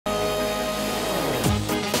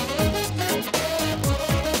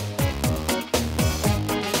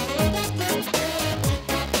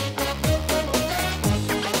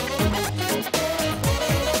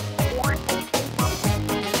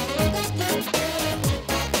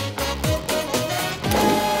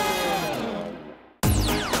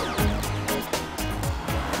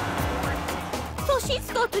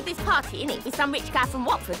party, innit, with some rich guy from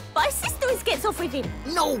Watford, but his sister gets off with him.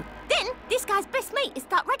 No! Then, this guy's best mate is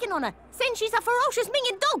start ragging on her, saying she's a ferocious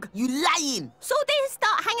minging dog. You lying! So they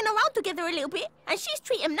start hanging around together a little bit, and she's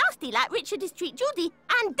treat him nasty like Richard is treat Judy,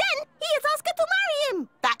 and then he has asked her to marry him.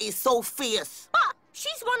 That is so fierce. But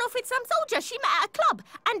she's run off with some soldier she met at a club,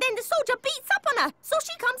 and then the soldier beats up on her, so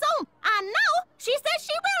she comes home, and now she says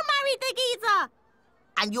she will marry the geezer.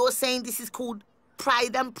 And you're saying this is called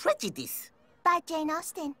Pride and Prejudice? By Jane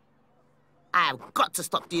Austen. I've got to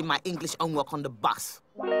stop doing my English homework on the bus.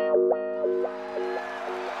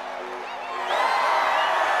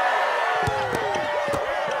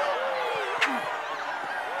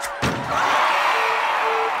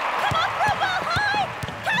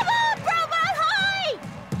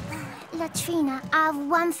 Latrina, I have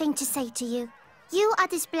one thing to say to you. You are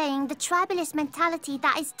displaying the tribalist mentality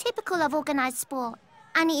that is typical of organised sport.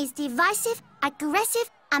 And it is divisive,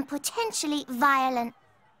 aggressive, and potentially violent.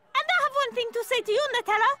 And I have one thing to say to you,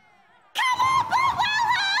 Nutella. Come on,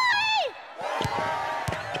 Bromwell High!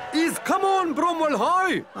 Is come on, Bromwell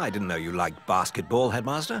High! I didn't know you liked basketball,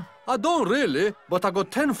 Headmaster. I don't really, but I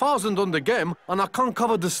got 10,000 on the game and I can't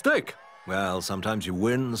cover the stake. Well, sometimes you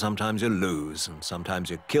win, sometimes you lose, and sometimes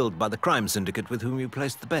you're killed by the crime syndicate with whom you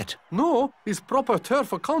placed the bet. No, it's proper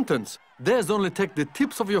turf accountants. Theirs only take the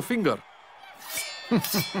tips of your finger.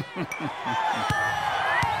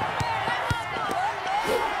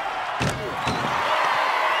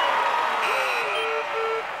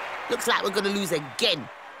 Looks like we're gonna lose again.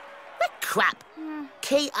 What crap?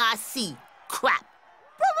 KRC, crap.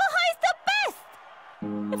 Bromwell High is the best!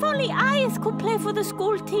 If only I could play for the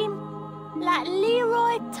school team. Like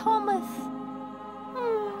Leroy Thomas.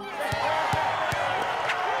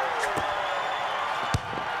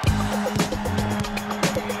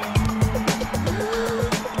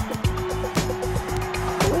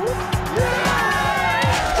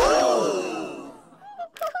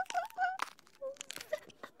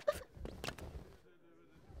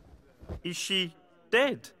 Is she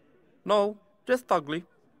dead? No, just ugly.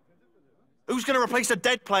 Who's going to replace the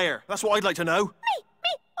dead player? That's what I'd like to know.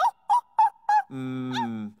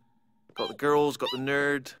 Me! Got the girls, got the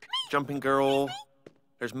nerd, jumping girl.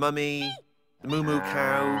 There's Mummy, the Moo Moo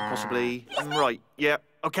Cow, possibly. Right, yeah,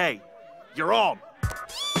 okay. You're on.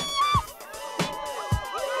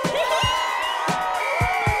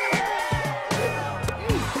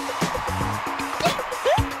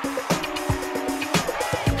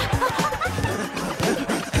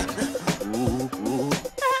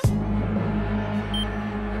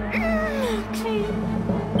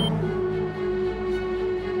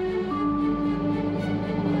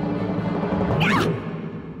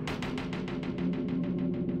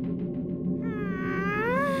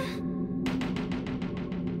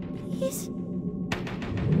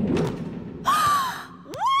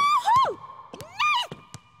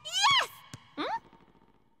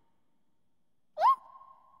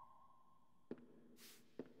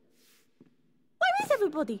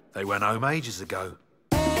 Everybody. They went home ages ago.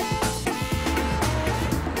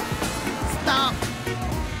 Stop!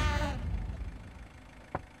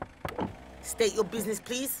 State your business,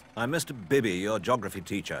 please. I'm Mr. Bibby, your geography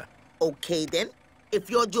teacher. Okay, then. If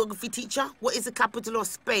you're a geography teacher, what is the capital of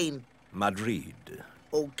Spain? Madrid.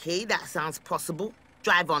 Okay, that sounds possible.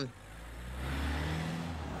 Drive on.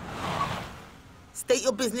 State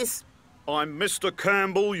your business. I'm Mr.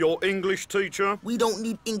 Campbell, your English teacher. We don't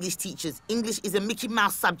need English teachers. English is a Mickey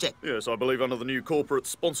Mouse subject. Yes, I believe under the new corporate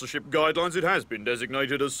sponsorship guidelines it has been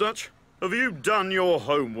designated as such. Have you done your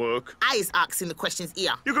homework? I is asking the questions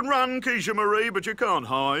here. You can run, Keisha Marie, but you can't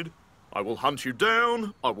hide. I will hunt you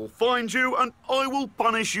down, I will find you, and I will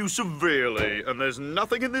punish you severely. And there's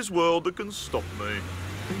nothing in this world that can stop me.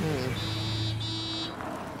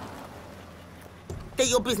 State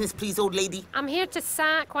your business, please, old lady. I'm here to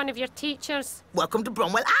sack one of your teachers. Welcome to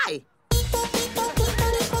Bromwell High.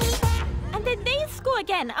 And then they go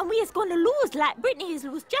again, and we is going to lose like Britney is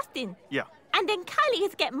lose Justin. Yeah. And then Kylie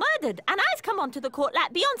is get murdered, and I's come onto the court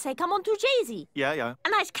like Beyonce come onto Jay-Z. Yeah, yeah.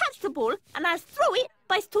 And I's catch the ball, and I's throw it,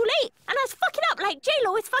 but it's too late. And I's fucking up like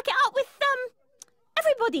J-Lo is fucking up with,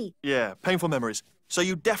 everybody. Yeah, painful memories. So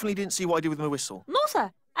you definitely didn't see what I did with my whistle? No,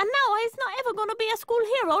 sir. And now I's not ever going to be a school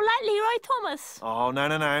hero like Leroy Thomas. Oh, no,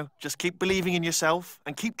 no, no. Just keep believing in yourself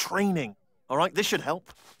and keep training. All right, this should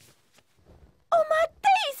help. Oh, my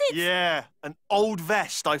days, Yeah, an old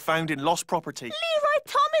vest I found in lost property. Leroy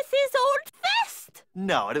Thomas's old vest?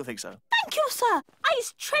 No, I don't think so. Thank you, sir.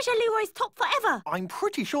 I's treasure Leroy's top forever. I'm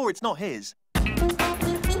pretty sure it's not his.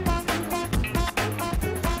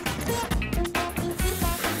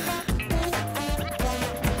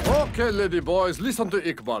 Okay, lady boys, listen to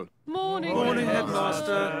Iqbal. Morning,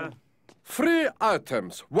 Headmaster. 3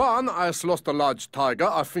 items. 1, I lost a large tiger,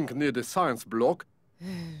 I think near the science block.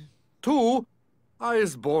 2, I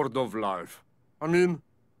is bored of life. I mean,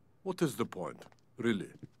 what is the point, really?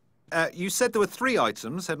 You said there were 3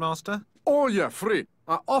 items, Headmaster? Oh, yeah, 3.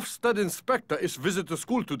 An Ofsted inspector is visit the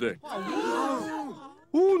school today. Oh,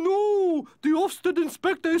 no! The Ofsted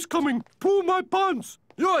inspector is coming. Pull my pants.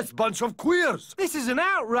 Yes, bunch of queers. This is an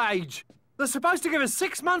outrage. They're supposed to give us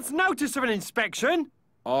 6 months' notice of an inspection.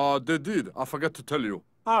 They did. I forgot to tell you.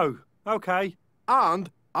 Oh, OK.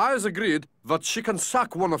 And I has agreed that she can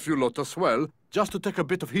sack one of you lot as well, just to take a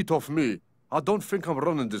bit of heat off me. I don't think I'm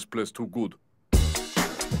running this place too good.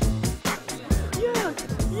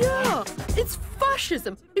 Yeah. It's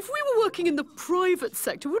fascism. If we were working in the private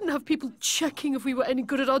sector, we wouldn't have people checking if we were any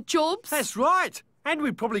good at our jobs. That's right. And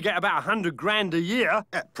we'd probably get about 100 grand a year.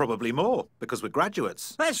 Probably more, because we're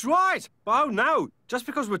graduates. That's right. But oh, no. Just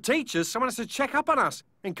because we're teachers, someone has to check up on us,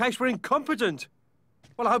 in case we're incompetent.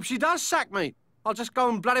 Well, I hope she does sack me. I'll just go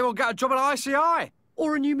and bloody well get a job at ICI.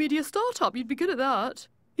 Or a new media startup. You'd be good at that.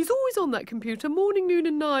 He's always on that computer, morning, noon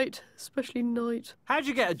and night. Especially night. How'd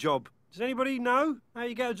you get a job? Does anybody know how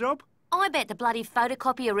you get a job? I bet the bloody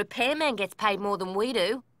photocopier repairman gets paid more than we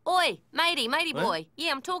do. Oi, matey boy.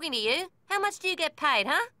 Yeah, I'm talking to you. How much do you get paid,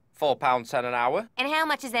 huh? £4.10 an hour. And how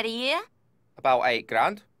much is that a year? About 8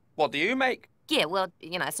 grand. What do you make? Yeah, well,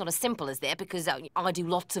 you know, it's not as simple as that because I do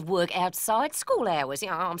lots of work outside school hours. You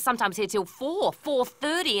know, I'm sometimes here till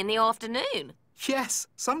 4:30 in the afternoon. Yes,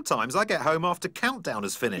 sometimes I get home after Countdown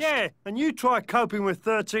has finished. Yeah, and you try coping with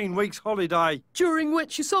 13 weeks holiday. During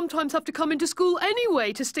which you sometimes have to come into school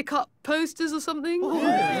anyway to stick up posters or something.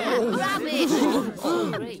 Rubbish!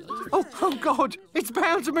 Oh, God, it's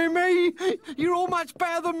bound to be me. You're all much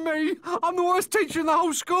better than me. I'm the worst teacher in the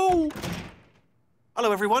whole school.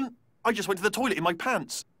 Hello, everyone. I just went to the toilet in my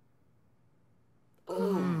pants.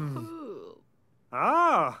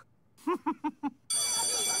 Ah.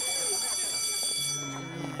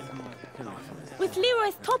 With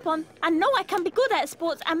Leroy's top on, I know I can be good at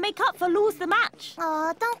sports and make up for lose the match.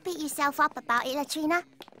 Oh, don't beat yourself up about it, Latrina.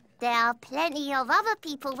 There are plenty of other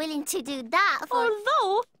people willing to do that for...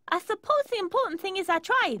 Although, I suppose the important thing is I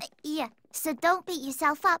tried. Yeah, so don't beat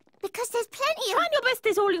yourself up, because there's plenty of... Trying your best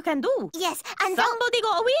is all you can do. Yes, and somebody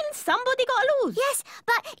gotta win, somebody gotta lose. Yes,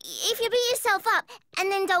 but if you beat yourself up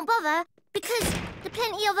and then don't bother, because there are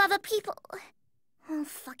plenty of other people... Oh,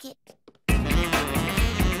 fuck it.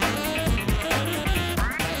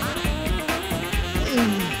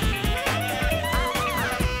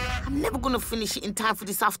 I'm never gonna finish it in time for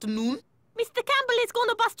this afternoon. Mr. Campbell is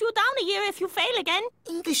gonna bust you down a year if you fail again.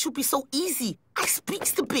 English should be so easy. I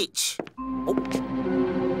speaks the bitch. Oh.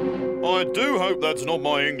 I do hope that's not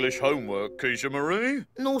my English homework, Keisha Marie.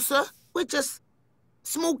 No, sir. We're just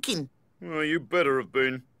smoking. Well, you better have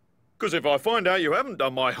been. Because if I find out you haven't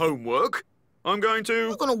done my homework, I'm going to...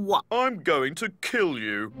 You're gonna what? I'm going to kill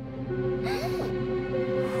you.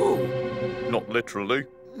 Not literally.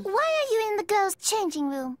 Why are you in the girls' changing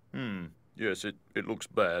room? Yes, it looks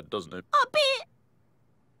bad, doesn't it? A bit.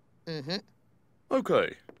 Mm-hmm.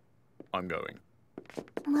 OK. I'm going.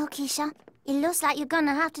 Well, Keisha, it looks like you're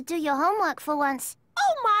gonna have to do your homework for once.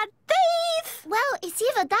 Oh, my days! Well, it's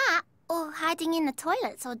either that or hiding in the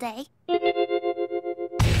toilets all day.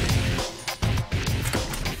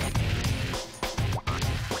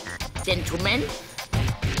 Gentlemen.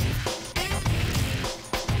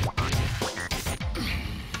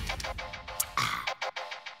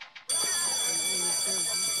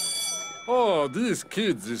 Oh, these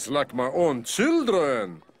kids is like my own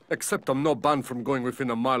children. Except I'm not banned from going within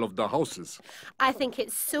a mile of the houses. I think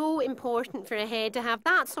it's so important for a head to have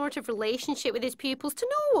that sort of relationship with his pupils, to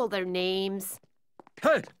know all their names.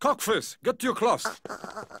 Hey, cockface, get to your class.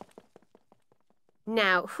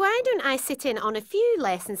 Now, why don't I sit in on a few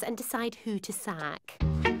lessons and decide who to sack?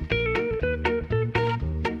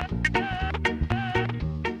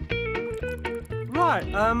 Right,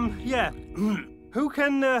 yeah. Who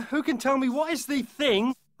can tell me what is the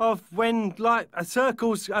thing of when, like, a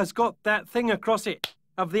circle has got that thing across it,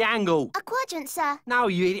 of the angle? A quadrant, sir. No,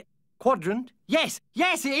 you idiot. Quadrant? Yes,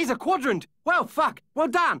 it is a quadrant. Well, fuck. Well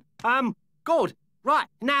done. Good. Right,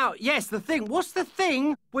 now, yes, the thing. What's the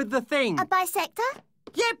thing with the thing? A bisector?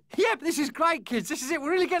 Yep, this is great, kids. This is it.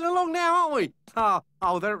 We're really getting along now, aren't we?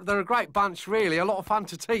 Oh, they're a great bunch, really. A lot of fun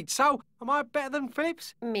to teach. So, am I better than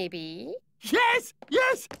Phillips? Maybe. Yes,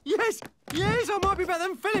 I might be better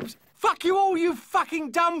than Phillips. Fuck you all, you fucking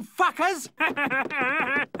dumb fuckers.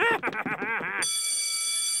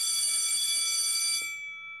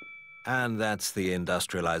 And that's the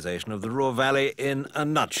industrialization of the Ruhr Valley in a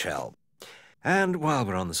nutshell. And while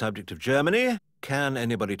we're on the subject of Germany, can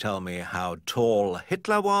anybody tell me how tall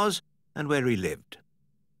Hitler was and where he lived?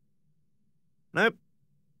 Nope.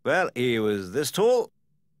 Well, he was this tall,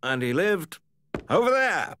 and he lived over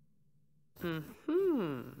there.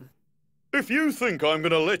 If you think I'm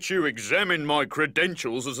going to let you examine my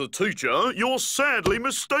credentials as a teacher, you're sadly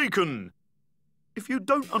mistaken. If you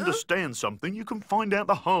don't understand something, you can find out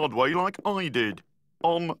the hard way like I did.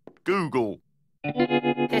 On Google.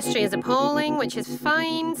 History is appalling, which is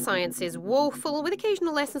fine. Science is woeful, with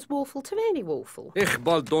occasional lessons woeful to very woeful. Ich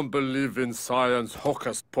bald don't believe in science,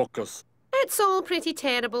 hocus pocus. It's all pretty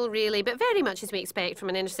terrible, really, but very much as we expect from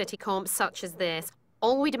an inner-city comp such as this.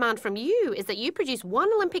 All we demand from you is that you produce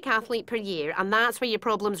one Olympic athlete per year, and that's where your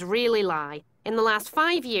problems really lie. In the last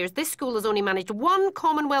 5 years, this school has only managed one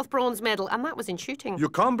Commonwealth bronze medal, and that was in shooting. You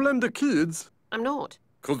can't blame the kids. I'm not.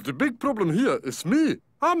 Because the big problem here is me.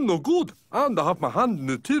 I'm no good, and I have my hand in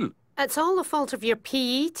the till. It's all the fault of your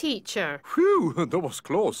PE teacher. Phew, that was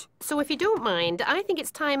close. So if you don't mind, I think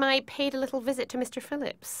it's time I paid a little visit to Mr.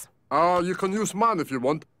 Phillips. You can use mine if you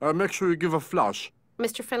want. Make sure you give a flash.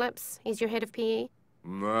 Mr. Phillips, he's your head of PE?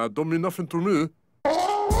 Don't mean nothing to me.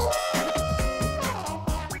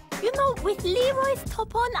 You know, with Leroy's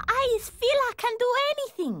top on, I feel I can do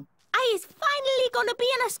anything. I is finally gonna be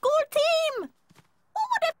in a school team. Who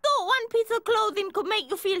would have thought one piece of clothing could make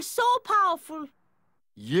you feel so powerful?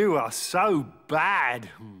 You are so bad.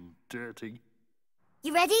 Dirty.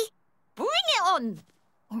 You ready? Bring it on!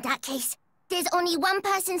 In that case, there's only one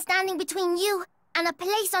person standing between you and a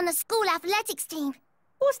place on the school athletics team.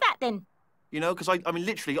 Who's that then? You know, because I mean,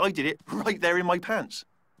 literally, I did it right there in my pants.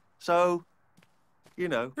 So, you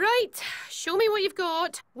know. Right, show me what you've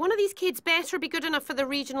got. One of these kids better be good enough for the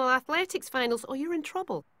regional athletics finals or you're in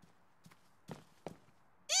trouble.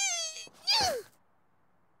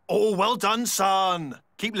 Oh, well done, son.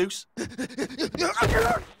 Keep loose.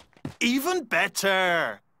 Even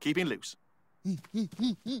better. Keeping loose.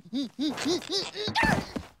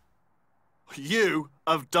 You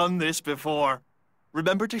have done this before.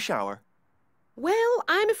 Remember to shower. Well,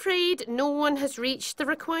 I'm afraid no one has reached the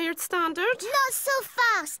required standard. Not so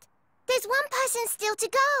fast. There's one person still to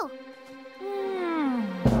go.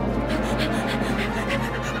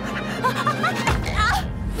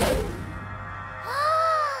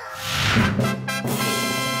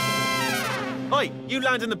 Oi, you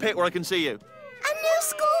land in the pit where I can see you. A new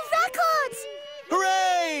school record!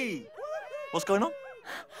 Hooray! What's going on?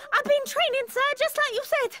 I've been training, sir, just like you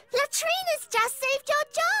said. Latrina's just saved your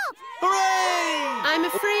job. Hooray! I'm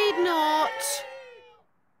afraid not.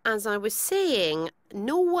 As I was saying,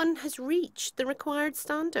 no one has reached the required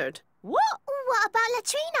standard. What? What about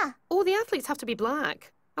Latrina? Oh, the athletes have to be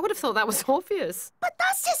black. I would have thought that was obvious. But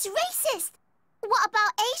that's just racist. What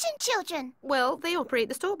about Asian children? Well, they operate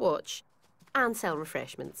the stopwatch and sell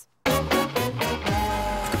refreshments.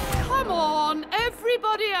 Come on,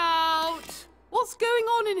 everybody out! What's going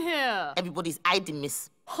on in here? Everybody's hiding, miss.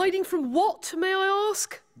 Hiding from what, may I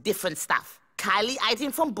ask? Different stuff. Kylie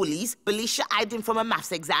hiding from bullies, Felicia hiding from her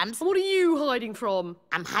maths exams. What are you hiding from?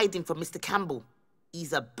 I'm hiding from Mr. Campbell.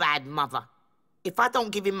 He's a bad mother. If I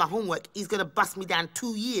don't give him my homework, he's going to bust me down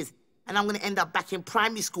 2 years, and I'm going to end up back in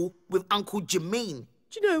primary school with Uncle Jermaine.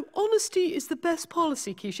 Do you know, honesty is the best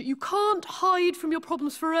policy, Keisha. You can't hide from your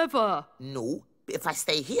problems forever. No, but if I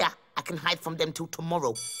stay here, I can hide from them till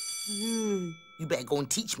tomorrow. You better go and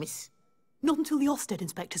teach, miss. Not until the Ofsted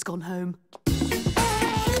inspector's gone home.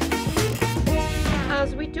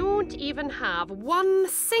 As we don't even have one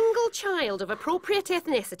single child of appropriate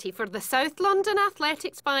ethnicity for the South London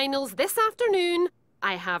Athletics Finals this afternoon,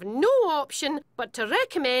 I have no option but to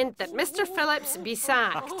recommend that Mr. Phillips be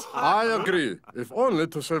sacked. I agree, if only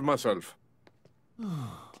to save myself.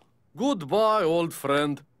 Goodbye, old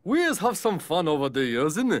friend. We always have some fun over the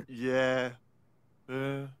years, innit? Yeah.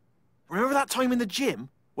 Remember that time in the gym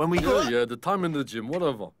when we... Yeah, the time in the gym,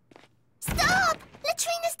 whatever. Stop!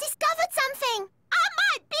 Latrina's discovered something. I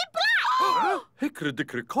might be black!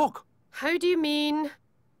 Hickory-dickory cock. How do you mean?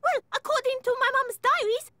 Well, according to my mum's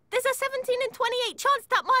diaries, there's a 17 in 28 chance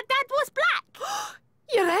that my dad was black.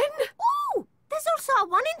 You're in? Ooh! There's also a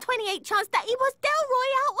 1 in 28 chance that he was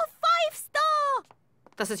Delroy out of 5-star.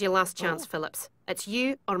 This is your last chance, Phillips. It's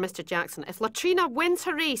you or Mr. Jackson. If Latrina wins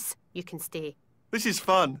her race, you can stay. This is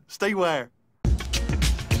fun. Stay where?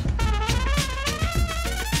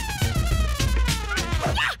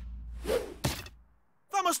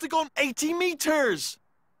 That must have gone 80 metres!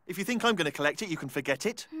 If you think I'm going to collect it, you can forget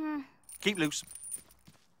it. Keep loose.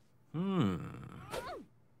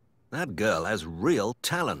 That girl has real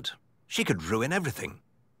talent. She could ruin everything.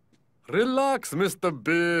 Relax, Mr.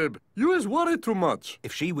 Bibb. You is worried too much.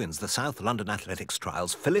 If she wins the South London Athletics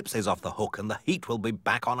trials, Phillips is off the hook and the heat will be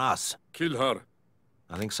back on us. Kill her.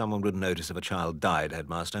 I think someone would notice if a child died,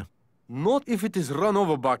 Headmaster. Not if it is run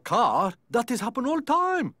over by a car. That is happen all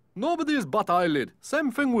time. Nobody is but eyelid.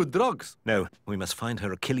 Same thing with drugs. No, we must find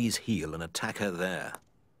her Achilles heel and attack her there.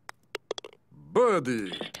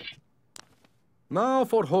 Birdie. Now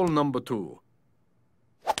for hole number 2.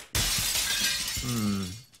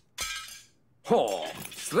 Oh,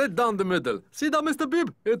 straight down the middle. See that, Mr.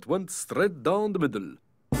 Bibb? It went straight down the middle.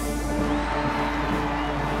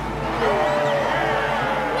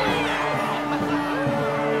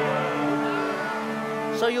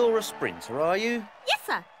 So you're a sprinter, are you? Yes,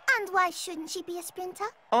 sir. And why shouldn't she be a sprinter?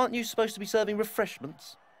 Aren't you supposed to be serving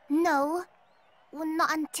refreshments? No. Well,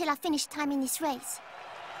 not until I finish timing this race.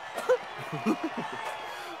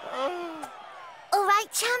 All right,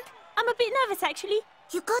 champ? I'm a bit nervous, actually.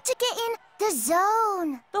 You got to get in the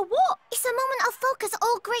zone. The what? It's a moment of focus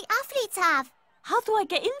all great athletes have. How do I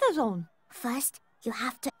get in the zone? First, you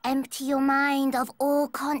have to empty your mind of all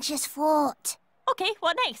conscious thought. Okay,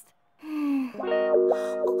 what next?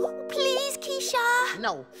 Oh, please, Keisha.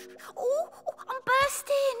 No, Oh, I'm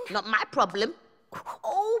bursting. not my problem.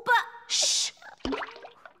 Oh, but... Shh.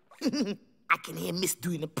 I can hear Miss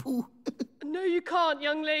doing a poo. No, you can't,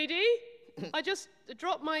 young lady. I just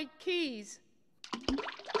dropped my keys.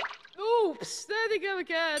 Oops, there they go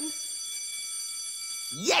again.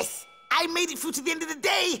 Yes! I made it through to the end of the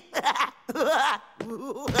day!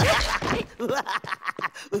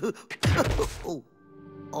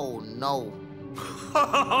 Oh, no.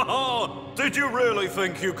 Did you really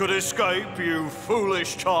think you could escape, you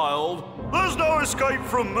foolish child? There's no escape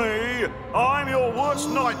from me. I'm your worst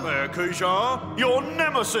nightmare, Keisha. Your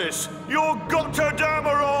nemesis. Your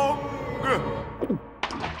Gotterdammerung.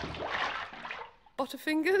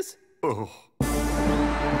 Butterfingers? Oh.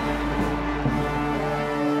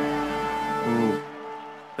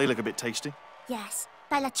 They look a bit tasty. Yes,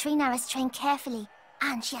 but Latrina has trained carefully,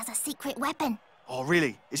 and she has a secret weapon. Oh,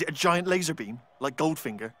 really? Is it a giant laser beam, like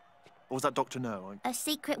Goldfinger? Or was that Dr. No? A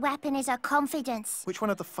secret weapon is her confidence. Which one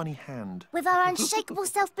had the funny hand? With her unshakable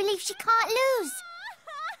self-belief, she can't lose.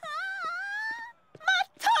 My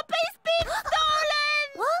top is being stolen!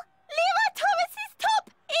 What? Leroy Thomas's top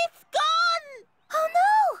is gone! Oh,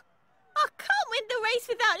 no! I can't win the race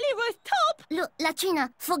without Leroy's top! Look,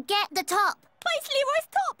 Latrina, forget the top. But it's Leroy's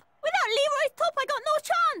top! Without Leroy's top, I got no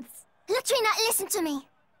chance! Latrina, listen to me.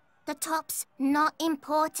 The top's not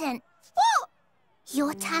important. What?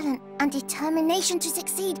 Your talent and determination to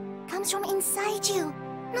succeed comes from inside you,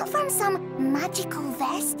 not from some magical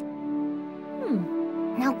vest.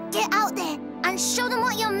 Now get out there and show them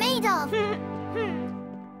what you're made of.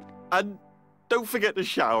 And don't forget to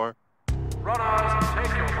shower. Runners,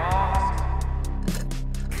 take your marks.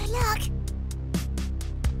 Good luck.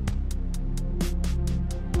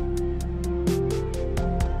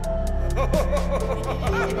 I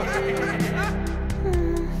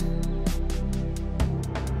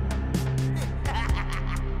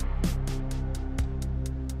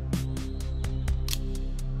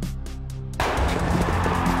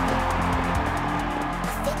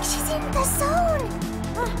think she's in the zone.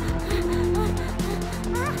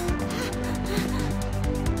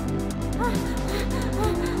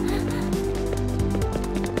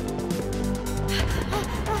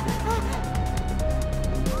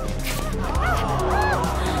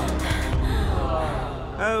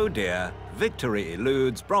 Oh dear, victory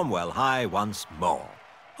eludes Bromwell High once more.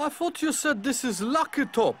 I thought you said this is lucky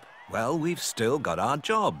top. Well, we've still got our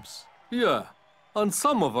jobs. Yeah, and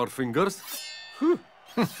some of our fingers. Oh,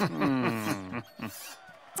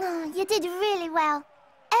 you did really well.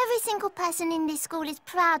 Every single person in this school is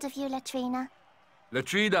proud of you, Latrina.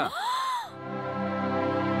 Latrina.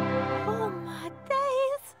 Oh, my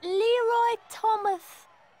days. Leroy Thomas.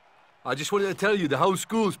 I just wanted to tell you the whole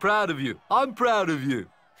school's proud of you. I'm proud of you.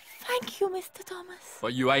 Thank you, Mr. Thomas.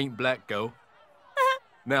 But you ain't black, girl.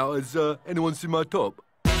 Now, has anyone seen my top?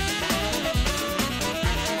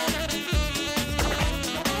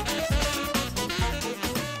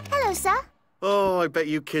 Hello, sir. Oh, I bet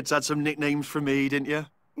you kids had some nicknames for me, didn't you?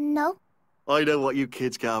 No. I know what you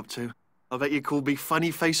kids get up to. I bet you called me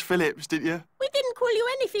Funny Face Phillips, didn't you? We didn't call you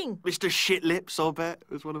anything. Mr. Shit Lips, I'll bet,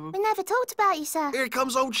 was one of them. We never talked about you, sir. Here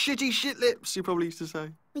comes old shitty Shit Lips, you probably used to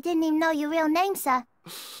say. We didn't even know your real name, sir.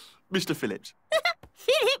 Mr. Phillips.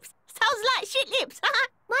 Phillips. Sounds like shit lips.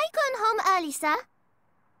 Why are you going home early, sir?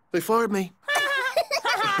 They fired me.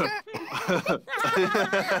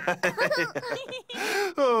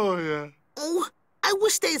 Oh, yeah. Oh, I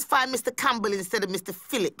wish they'd find Mr. Campbell instead of Mr.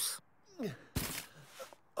 Phillips.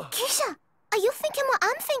 Keisha, are you thinking what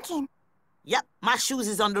I'm thinking? Yep, my shoes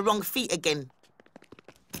is on the wrong feet again.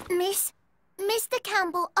 Miss, Mr.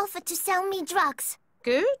 Campbell offered to sell me drugs.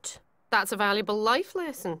 Good. That's a valuable life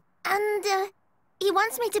lesson. And, he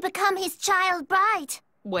wants me to become his child bride.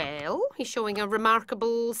 Well, he's showing a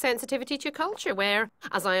remarkable sensitivity to culture where,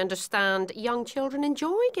 as I understand, young children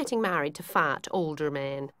enjoy getting married to fat, older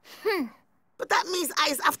men. But that means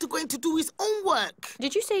I have to go in to do his own work.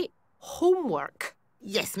 Did you say homework?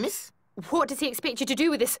 Yes, miss. What does he expect you to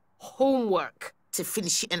do with this homework? To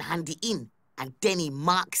finish it and hand it in, and then he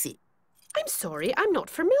marks it. I'm sorry, I'm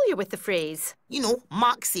not familiar with the phrase. You know,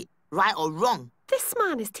 marks it, right or wrong. This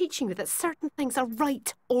man is teaching you that certain things are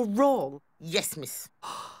right or wrong. Yes, miss.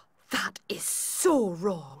 That is so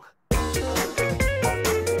wrong.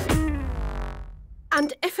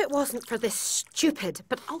 And if it wasn't for this stupid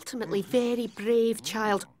but ultimately very brave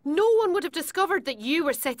child, no one would have discovered that you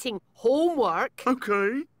were setting homework.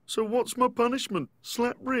 OK, so what's my punishment?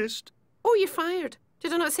 Slap wrist? Oh, you're fired.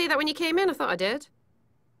 Did I not say that when you came in? I thought I did.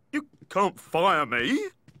 You can't fire me.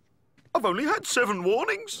 I've only had 7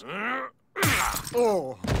 warnings.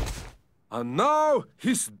 Oh. And now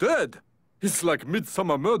he's dead. He's like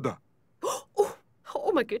Midsummer Murder.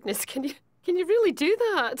 Oh my goodness, can you really do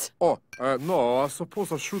that? Oh, no, I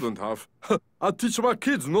suppose I shouldn't have. I teach my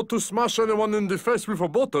kids not to smash anyone in the face with a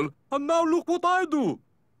bottle, and now look what I do.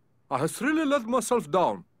 I has really let myself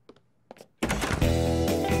down.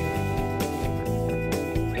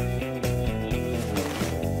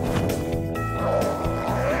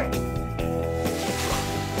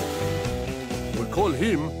 We call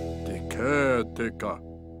him the caretaker.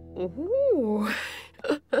 Ooh.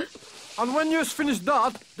 And when you finish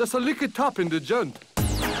that, there's a leaky tap in the joint.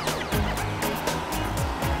 And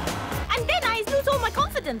then I lose all my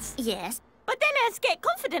confidence. Yes. But then I get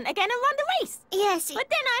confident again and run the race. Yes. But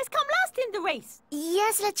then I come last in the race.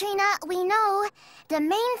 Yes, Latrina, we know. The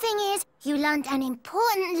main thing is you learned an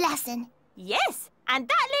important lesson. Yes, and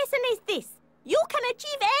that lesson is this. You can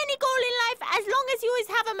achieve any goal in life as long as you always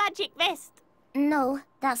have a magic vest. No,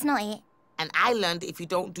 that's not it. And I learned if you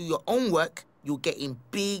don't do your own work, you'll get in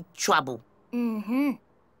big trouble. Mm-hmm.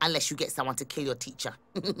 Unless you get someone to kill your teacher.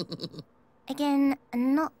 Again,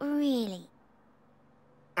 not really.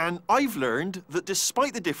 And I've learned that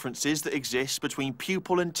despite the differences that exist between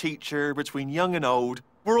pupil and teacher, between young and old,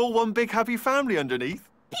 we're all one big happy family underneath.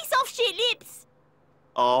 Piece off shit lips.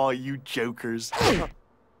 Aw, you jokers.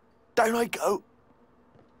 Down I go.